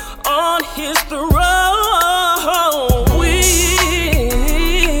King on his throne.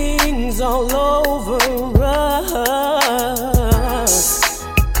 Wings all over us,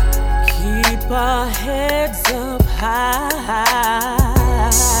 keep our heads up high,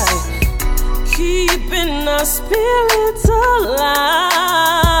 keeping our spirits alive.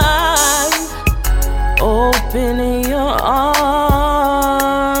 Open your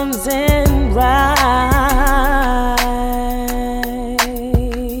arms and rise.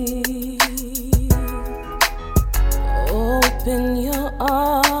 Open your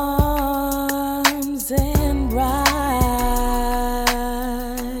arms and rise.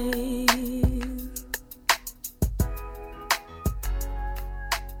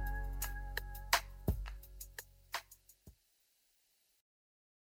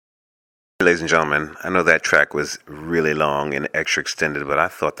 Ladies and gentlemen, I know that track was really long and extra extended, but I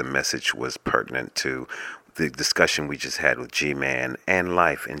thought the message was pertinent to the discussion we just had with G-Man and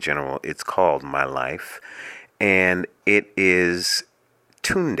life in general. It's called My Life, and it is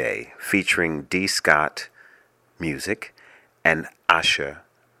Tunde featuring D. Scott Music and Asha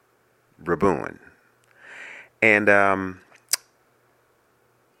Raboon. And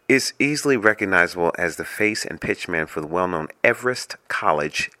is easily recognizable as the face and pitchman for the well-known Everest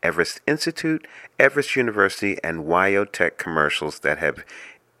College, Everest Institute, Everest University, and WyoTech commercials that have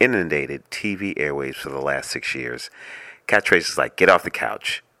inundated TV airwaves for the last 6 years. Catchphrases like "get off the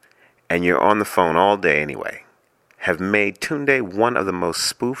couch" and "you're on the phone all day anyway" have made Tunde one of the most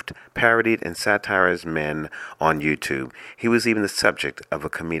spoofed, parodied, and satirized men on YouTube. He was even the subject of a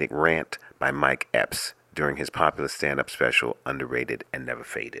comedic rant by Mike Epps during his popular stand-up special, Underrated and Never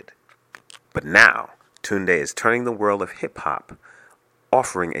Faded. But now, Tunde is turning the world of hip-hop,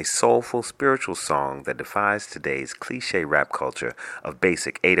 offering a soulful, spiritual song that defies today's cliche rap culture of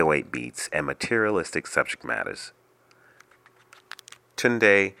basic 808 beats and materialistic subject matters.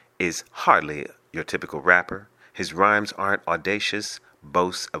 Tunde is hardly your typical rapper. His rhymes aren't audacious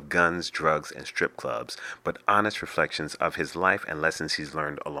boasts of guns, drugs, and strip clubs, but honest reflections of his life and lessons he's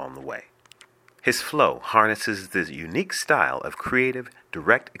learned along the way. His flow harnesses the unique style of creative,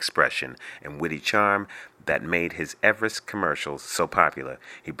 direct expression and witty charm that made his Everest commercials so popular.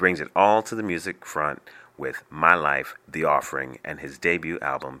 He brings it all to the music front with My Life, The Offering, and his debut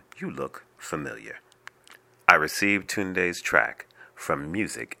album, You Look Familiar. I received Tunde's track from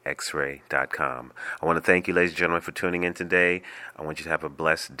musicxray.com. I want to thank you, ladies and gentlemen, for tuning in today. I want you to have a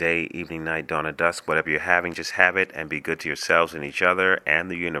blessed day, evening, night, dawn, or dusk. Whatever you're having, just have it and be good to yourselves and each other and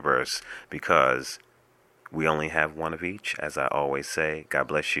the universe, because we only have one of each, as I always say. God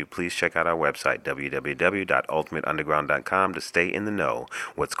bless you. Please check out our website, www.ultimateunderground.com, to stay in the know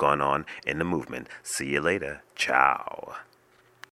what's going on in the movement. See you later. Ciao.